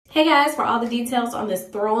Hey guys, for all the details on this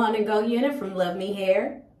throw on and go unit from LuvMe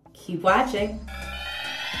Hair, keep watching.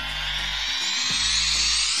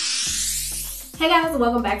 Hey guys,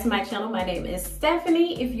 welcome back to my channel. My name is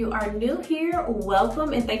Stephanie. If you are new here,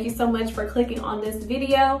 welcome and thank you so much for clicking on this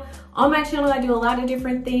video. On my channel, I do a lot of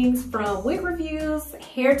different things from wig reviews,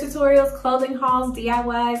 hair tutorials, clothing hauls,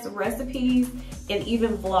 DIYs, recipes, and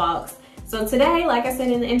even vlogs. So today, like I said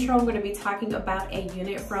in the intro, I'm going to be talking about a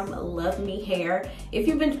unit from LuvMe Hair. If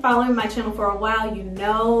you've been following my channel for a while, you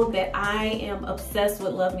know that I am obsessed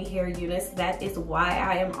with LuvMe Hair units. That is why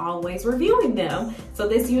I am always reviewing them. So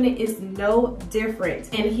this unit is no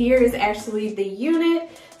different. And here is actually the unit.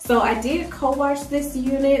 So I did co-wash this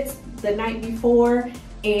unit the night before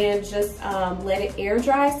and just let it air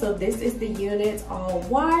dry. So this is the unit all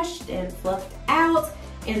washed and fluffed out.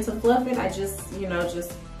 And to fluff it, I just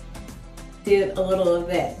did a little of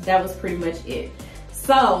that. That was pretty much it.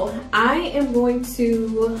 So I am going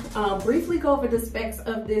to briefly go over the specs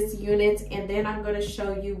of this unit, and then I'm going to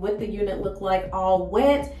show you what the unit looked like all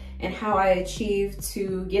wet and how I achieved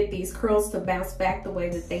to get these curls to bounce back the way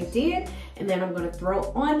that they did. And then I'm going to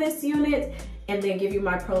throw on this unit and then give you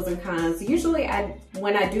my pros and cons. Usually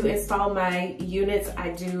when I do install my units,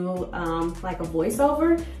 I do like a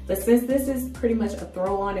voiceover, but since this is pretty much a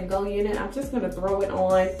throw on and go unit, I'm just gonna throw it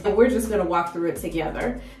on and we're just gonna walk through it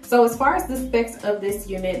together. So as far as the specs of this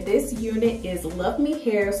unit is LuvMe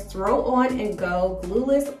Hair's throw on and go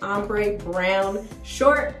glueless ombre brown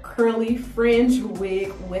short curly fringe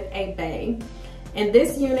wig with a bang. And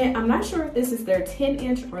this unit, I'm not sure if this is their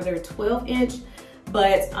 10-inch or their 12-inch,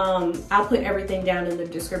 but I'll put everything down in the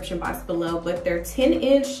description box below. But their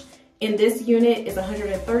 10-inch in this unit is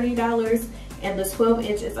 $130 and the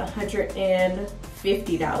 12-inch is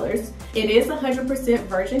 $150. It is 100%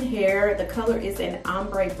 virgin hair. The color is an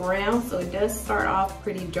ombre brown, so it does start off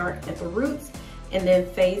pretty dark at the roots and then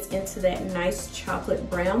fades into that nice chocolate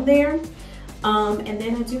brown there. And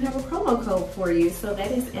then I do have a promo code for you, so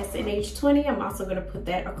that is SNH20. I'm also going to put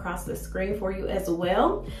that across the screen for you as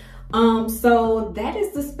well. So that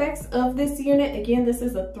is the specs of this unit. Again, this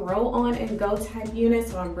is a throw on and go type unit,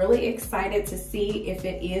 so I'm really excited to see if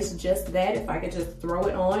it is just that, if I could just throw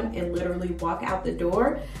it on and literally walk out the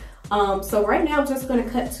door. So right now I'm just going to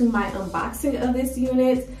cut to my unboxing of this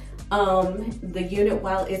unit, the unit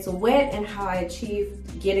while it's wet and how I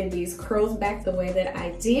achieved getting these curls back the way that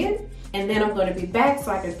I did. And then I'm going to be back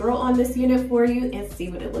so I can throw on this unit for you and see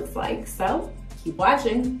what it looks like. So keep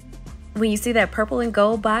watching. When you see that purple and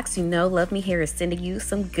gold box, you know LuvMe Hair is sending you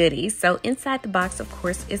some goodies. So inside the box, of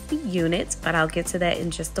course, is the unit, but I'll get to that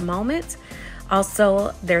in just a moment.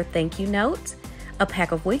 Also, their thank you note, a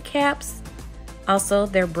pack of wig caps, also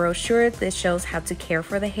their brochure that shows how to care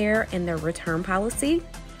for the hair and their return policy,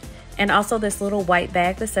 and also this little white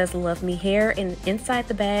bag that says LuvMe Hair, and inside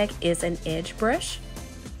the bag is an edge brush,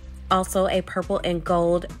 also a purple and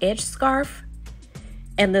gold edge scarf,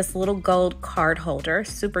 and this little gold card holder,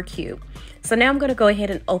 super cute. So now I'm going to go ahead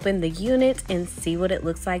and open the unit and see what it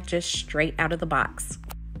looks like just straight out of the box.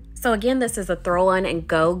 So again, this is a throw on and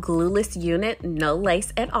go glueless unit, no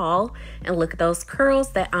lace at all. And look at those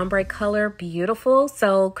curls, that ombre color, beautiful.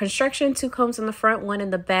 So construction, 2 combs in the front, 1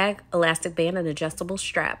 in the back, elastic band and adjustable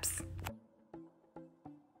straps.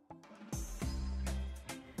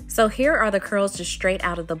 So here are the curls just straight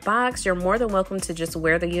out of the box. You're more than welcome to just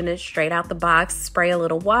wear the unit straight out the box, spray a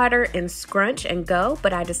little water and scrunch and go.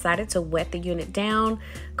 But I decided to wet the unit down,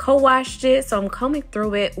 co-washed it. So I'm combing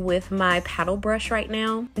through it with my paddle brush right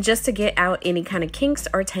now, just to get out any kind of kinks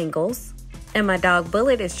or tangles. And my dog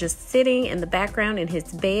Bullet is just sitting in the background in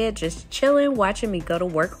his bed, just chilling, watching me go to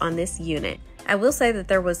work on this unit. I will say that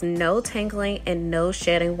there was no tangling and no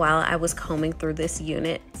shedding while I was combing through this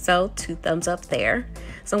unit, so 2 thumbs up there.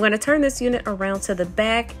 So I'm going to turn this unit around to the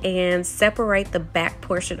back and separate the back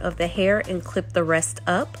portion of the hair and clip the rest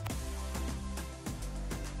up.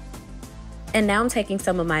 And now I'm taking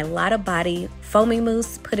some of my Lotta Body foaming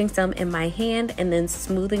mousse, putting some in my hand, and then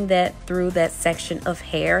smoothing that through that section of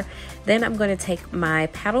hair. Then I'm going to take my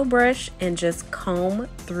paddle brush and just comb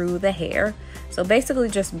through the hair. So basically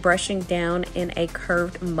just brushing down in a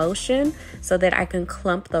curved motion so that I can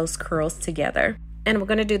clump those curls together. And we're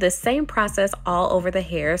going to do the same process all over the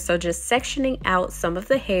hair. So just sectioning out some of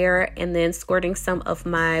the hair and then squirting some of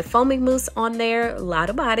my foaming mousse on there,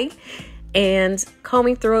 Lotta Body, and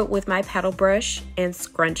combing through it with my paddle brush and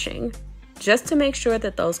scrunching, just to make sure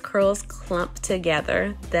that those curls clump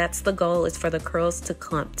together. That's the goal, is for the curls to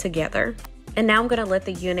clump together. And now I'm going to let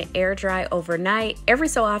the unit air dry overnight. Every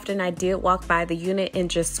so often I did walk by the unit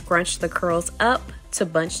and just scrunch the curls up to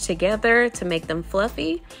bunch together to make them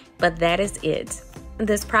fluffy, but that is it.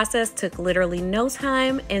 This process took literally no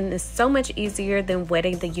time and is so much easier than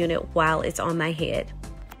wetting the unit while it's on my head.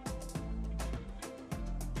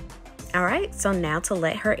 All right, so now to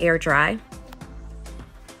let her air dry.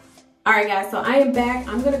 All right guys, so I am back.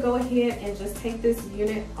 I'm gonna go ahead and just take this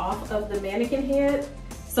unit off of the mannequin head.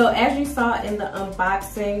 So as you saw in the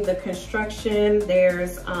unboxing, the construction,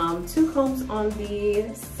 there's 2 combs on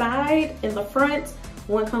the side in the front,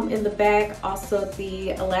 1 comb in the back, also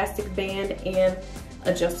the elastic band and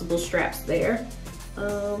adjustable straps there.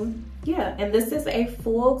 Yeah, and this is a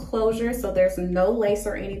full closure, so there's no lace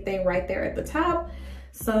or anything right there at the top.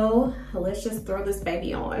 So let's just throw this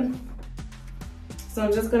baby on. So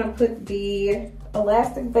I'm just gonna put the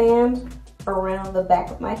elastic band around the back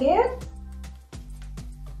of my head.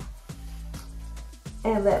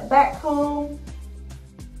 And that back comb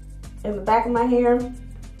in the back of my hair.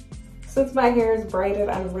 Since my hair is braided,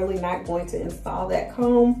 I'm really not going to install that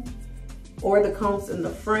comb or the combs in the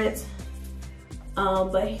front.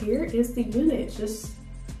 But here is the unit, just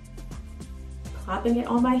plopping it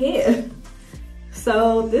on my head.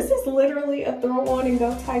 So this is literally a throw on and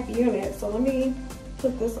go type unit. So let me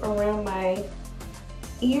put this around my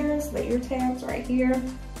ears, the ear tabs right here.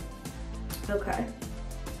 Okay.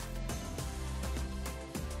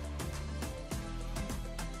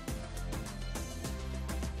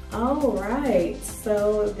 All right,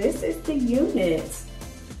 so this is the unit.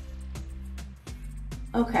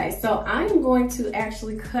 Okay, so I'm going to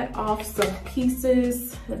actually cut off some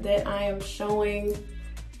pieces that I am showing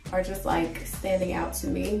are just like standing out to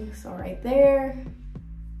me. So right there.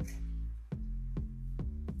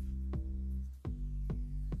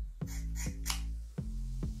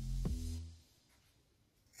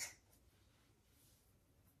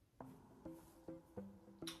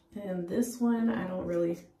 And this one, I don't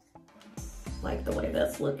really like the way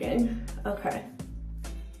that's looking. Okay.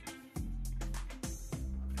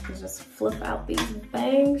 Just flip out these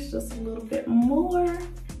bangs just a little bit more.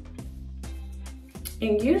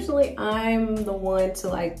 And usually I'm the one to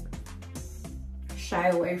like shy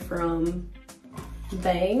away from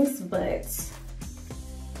bangs, but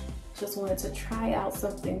just wanted to try out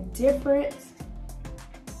something different.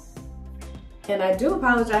 And I do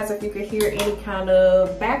apologize if you could hear any kind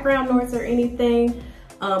of background noise or anything.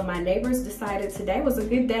 My neighbors decided today was a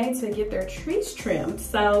good day to get their trees trimmed,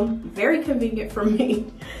 so very convenient for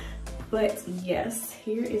me. But yes,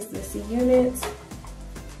 here is this unit.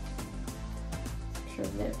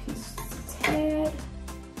 Trim that piece a tad.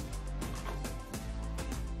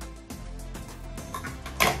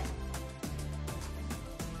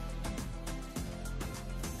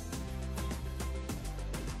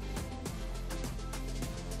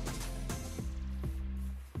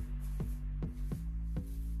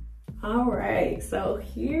 All right, so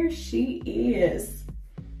here she is.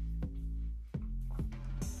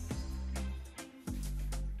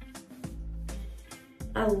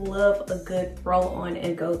 I love a good throw on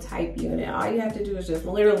and go type unit. All you have to do is just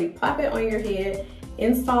literally pop it on your head,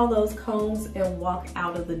 install those combs, and walk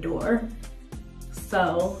out of the door.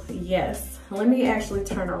 So yes, let me actually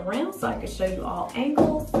turn around so I can show you all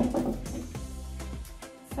angles.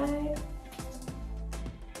 Side,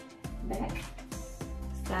 back,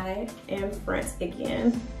 side, and front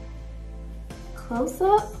again. Close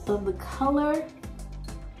up of the color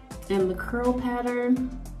and the curl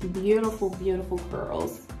pattern. Beautiful, beautiful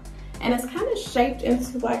curls. And it's kind of shaped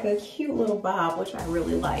into like a cute little bob, which I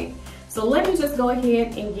really like. So let me just go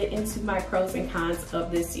ahead and get into my pros and cons of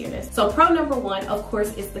this unit. So pro number 1, of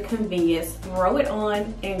course, is the convenience. Throw it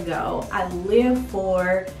on and go. I live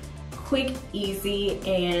for quick, easy,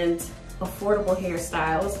 and affordable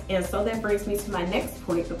hairstyles. And so that brings me to my next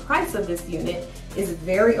point. The price of this unit is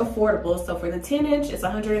very affordable. So for the 10-inch, it's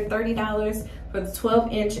 $130. For the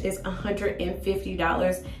 12-inch, it's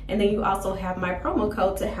 $150. And then you also have my promo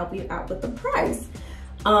code to help you out with the price.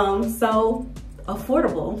 So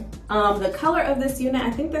affordable. The color of this unit,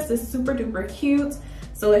 I think this is super duper cute.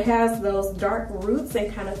 So it has those dark roots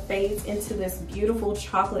and kind of fades into this beautiful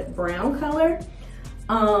chocolate brown color.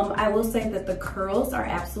 I will say that the curls are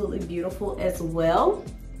absolutely beautiful as well.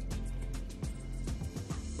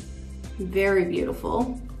 Very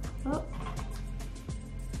beautiful. Oh.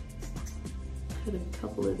 Put a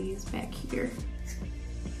couple of these back here.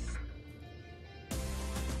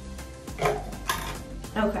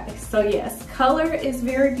 Okay, so yes, color is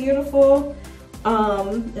very beautiful.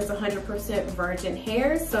 It's 100% virgin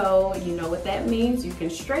hair, so you know what that means. You can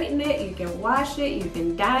straighten it, you can wash it, you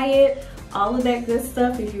can dye it, all of that good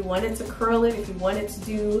stuff. If you wanted to curl it, if you wanted to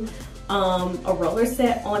do a roller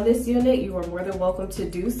set on this unit, you are more than welcome to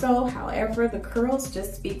do so. However, the curls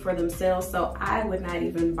just speak for themselves, so I would not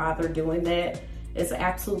even bother doing that It's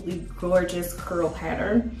absolutely gorgeous curl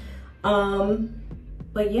pattern.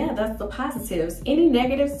 But yeah, that's the positives. Any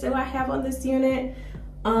negatives do I have on this unit?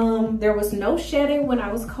 There was no shedding when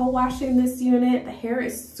I was co-washing this unit. The hair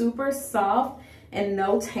is super soft and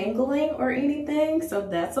no tangling or anything, so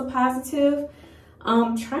that's a positive.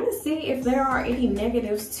 Trying to see if there are any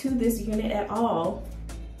negatives to this unit at all,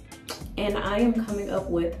 and I am coming up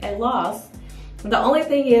with a loss. The only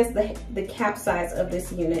thing is the cap size of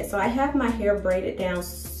this unit. So I have my hair braided down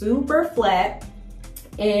super flat,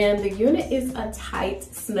 and the unit is a tight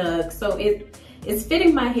snug, so it's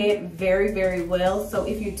fitting my head very, very well. So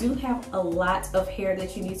if you do have a lot of hair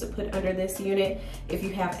that you need to put under this unit, if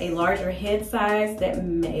you have a larger head size, that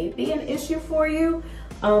may be an issue for you,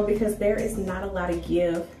 because there is not a lot of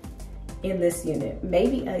give in this unit.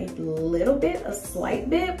 Maybe a little bit, a slight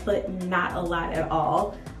bit, but not a lot at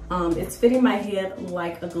all. It's fitting my head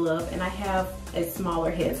like a glove, and I have a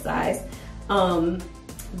smaller head size.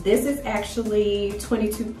 This is actually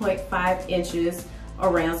 22.5 inches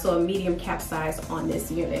around, so a medium cap size on this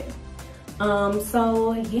unit.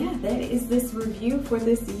 So yeah, that is this review for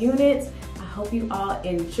this unit. I hope you all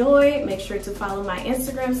enjoyed. Make sure to follow my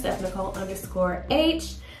Instagram,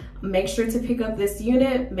 StephanieNicoleH. Make sure to pick up this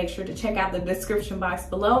unit. Make sure to check out the description box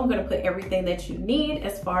below. I'm gonna put everything that you need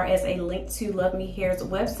as far as a link to LuvMe Hair's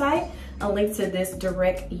website, a link to this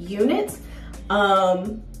direct unit.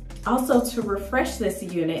 Also to refresh this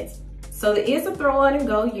unit. So it is a throw on and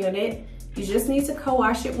go unit. You just need to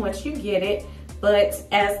co-wash it once you get it. But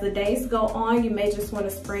as the days go on, you may just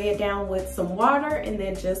wanna spray it down with some water and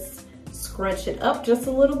then just scrunch it up just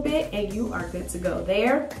a little bit and you are good to go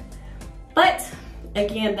there. But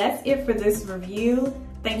again, that's it for this review.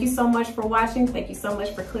 Thank you so much for watching. Thank you so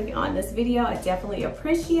much for clicking on this video. I definitely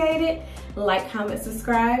appreciate it. Like, comment,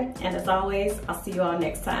 subscribe, and as always, I'll see you all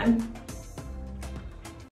next time.